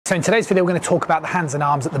So in today's video, we're going to talk about the hands and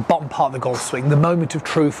arms at the bottom part of the golf swing, the moment of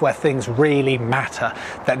truth where things really matter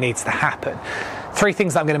that needs to happen. Three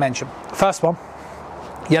things that I'm going to mention. First one,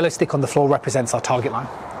 yellow stick on the floor represents our target line.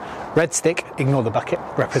 Red stick, ignore the bucket,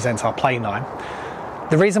 represents our plane line.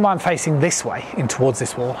 The reason why I'm facing this way in towards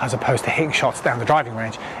this wall as opposed to hitting shots down the driving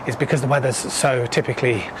range is because the weather's so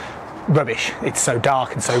typically rubbish. It's so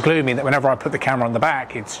dark and so gloomy that whenever I put the camera on the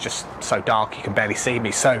back, it's just so dark you can barely see me.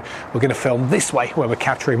 So we're going to film this way where we're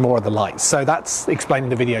capturing more of the light. So that's explaining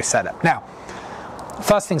the video setup. Now,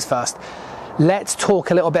 first things first, let's talk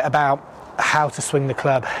a little bit about how to swing the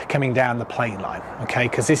club coming down the plane line, okay?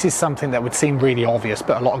 Because this is something that would seem really obvious,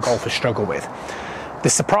 but a lot of golfers struggle with. The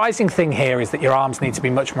surprising thing here is that your arms need to be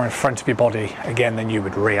much more in front of your body, again, than you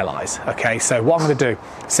would realise, okay? So what I'm going to do,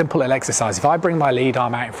 simple little exercise, if I bring my lead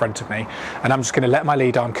arm out in front of me, and I'm just going to let my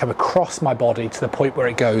lead arm come across my body to the point where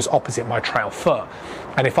it goes opposite my trail foot,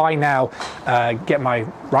 and if I now get my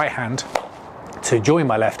right hand to join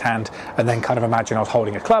my left hand, and then kind of imagine I was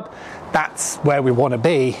holding a club, that's where we want to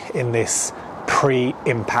be in this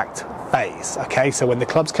pre-impact phase, okay? So when the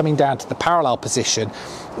club's coming down to the parallel position,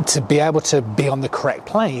 to be able to be on the correct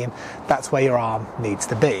plane, that's where your arm needs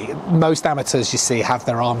to be. Most amateurs you see have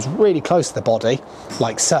their arms really close to the body,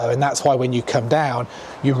 like so, and that's why when you come down,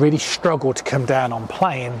 you really struggle to come down on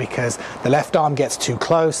plane because the left arm gets too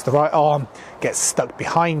close, the right arm gets stuck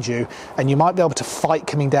behind you, and you might be able to fight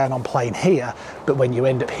coming down on plane here, but when you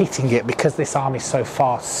end up hitting it, because this arm is so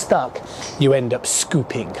far stuck, you end up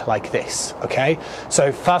scooping like this, okay?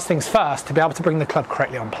 So first things first, to be able to bring the club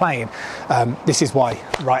correctly on plane, this is why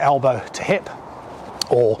right elbow to hip,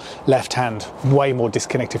 or left hand way more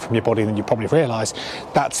disconnected from your body than you probably realise.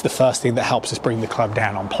 That's the first thing that helps us bring the club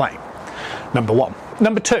down on plane. Number one.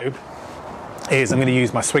 Number two is I'm going to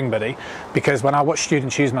use my swing buddy, because when I watch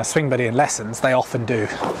students use my swing buddy in lessons, they often do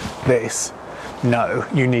this. No,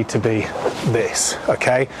 you need to be this,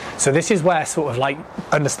 okay? So this is where sort of like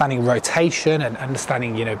understanding rotation and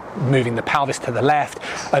understanding, you know, moving the pelvis to the left,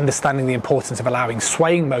 understanding the importance of allowing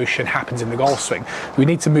swaying motion happens in the golf swing. We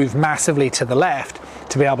need to move massively to the left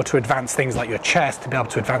to be able to advance things like your chest, to be able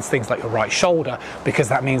to advance things like your right shoulder, because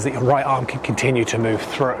that means that your right arm can continue to move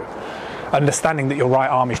through. Understanding that your right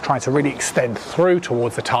arm is trying to really extend through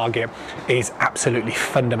towards the target is absolutely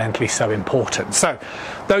fundamentally so important. So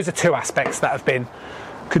those are two aspects that have been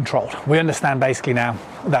controlled. We understand basically now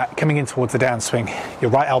that coming in towards the downswing, your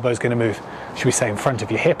right elbow is going to move, should we say, in front of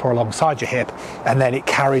your hip or alongside your hip, and then it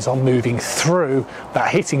carries on moving through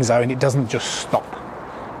that hitting zone. It doesn't just stop.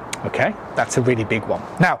 Okay, that's a really big one.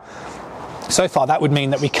 Now, so far that would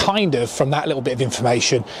mean that we kind of, from that little bit of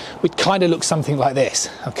information, we'd kind of look something like this,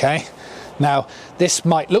 okay? Now, this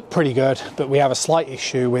might look pretty good, but we have a slight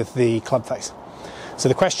issue with the club face. So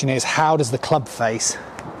the question is, how does the club face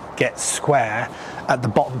get square at the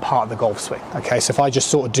bottom part of the golf swing? Okay, so if I just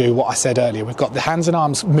sort of do what I said earlier, we've got the hands and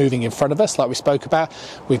arms moving in front of us, like we spoke about.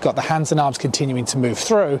 We've got the hands and arms continuing to move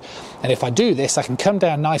through. And if I do this, I can come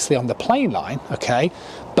down nicely on the plane line, okay?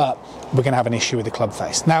 But we're going to have an issue with the club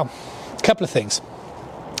face. Now, a couple of things.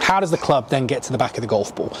 How does the club then get to the back of the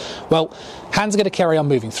golf ball? Well, hands are going to carry on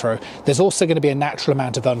moving through. There's also going to be a natural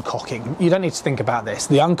amount of uncocking. You don't need to think about this.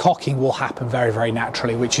 The uncocking will happen very, very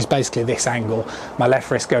naturally, which is basically this angle. My left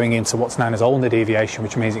wrist going into what's known as ulnar deviation,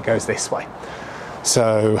 which means it goes this way.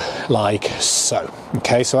 So, like so.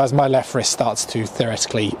 Okay, so as my left wrist starts to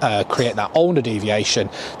theoretically create that ulnar deviation,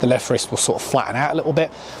 the left wrist will sort of flatten out a little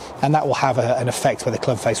bit, and that will have an effect where the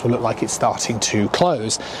club face will look like it's starting to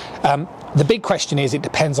close. The big question is, it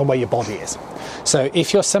depends on where your body is. So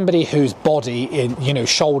if you're somebody whose body,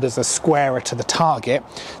 shoulders are squarer to the target,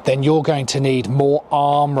 then you're going to need more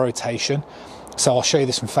arm rotation. So I'll show you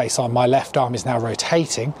this from face on. My left arm is now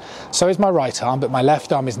rotating. So is my right arm, but my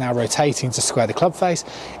left arm is now rotating to square the club face.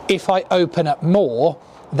 If I open up more,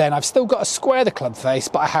 then I've still got to square the club face,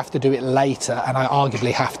 but I have to do it later, and I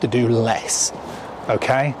arguably have to do less.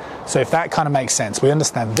 Okay, so if that kind of makes sense, we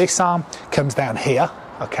understand this arm comes down here,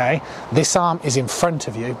 okay? This arm is in front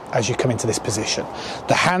of you as you come into this position.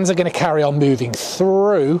 The hands are going to carry on moving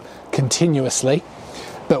through continuously,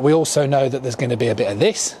 but we also know that there's going to be a bit of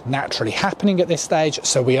this naturally happening at this stage,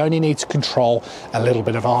 so we only need to control a little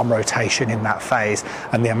bit of arm rotation in that phase,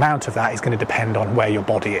 and the amount of that is going to depend on where your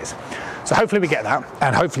body is. So hopefully we get that,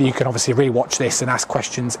 and hopefully you can obviously re-watch this and ask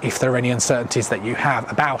questions if there are any uncertainties that you have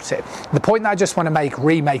about it. The point that I just want to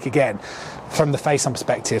remake again from the face-on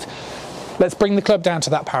perspective, let's bring the club down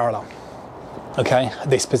to that parallel. Okay,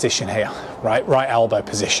 this position here, right elbow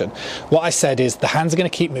position. What I said is the hands are going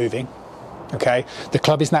to keep moving. Okay, the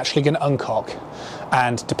club is naturally going to uncock,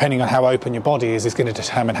 and depending on how open your body is going to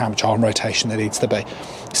determine how much arm rotation there needs to be.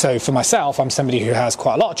 So for myself, I'm somebody who has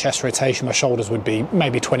quite a lot of chest rotation. My shoulders would be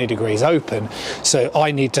maybe 20 degrees open, so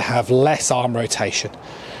I need to have less arm rotation.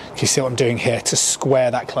 Can you see what I'm doing here? To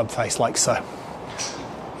square that club face like so.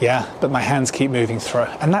 Yeah, but my hands keep moving through.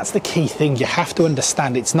 And that's the key thing. You have to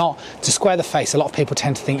understand it's not to square the face. A lot of people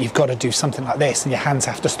tend to think you've got to do something like this and your hands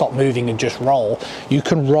have to stop moving and just roll. You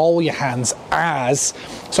can roll your hands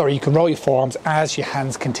you can roll your forearms as your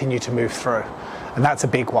hands continue to move through. And that's a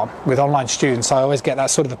big one. With online students, I always get that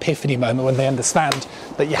sort of epiphany moment when they understand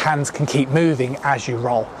that your hands can keep moving as you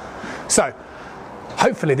roll. So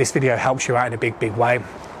hopefully this video helps you out in a big way.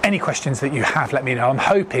 Any questions that you have, let me know. I'm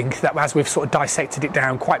hoping that as we've sort of dissected it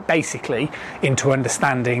down quite basically into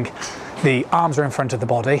understanding the arms are in front of the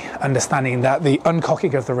body, understanding that the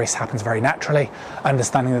uncocking of the wrist happens very naturally,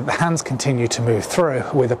 understanding that the hands continue to move through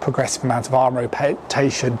with a progressive amount of arm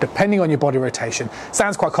rotation depending on your body rotation.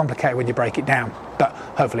 Sounds quite complicated when you break it down, but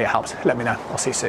hopefully it helps. Let me know. I'll see you soon.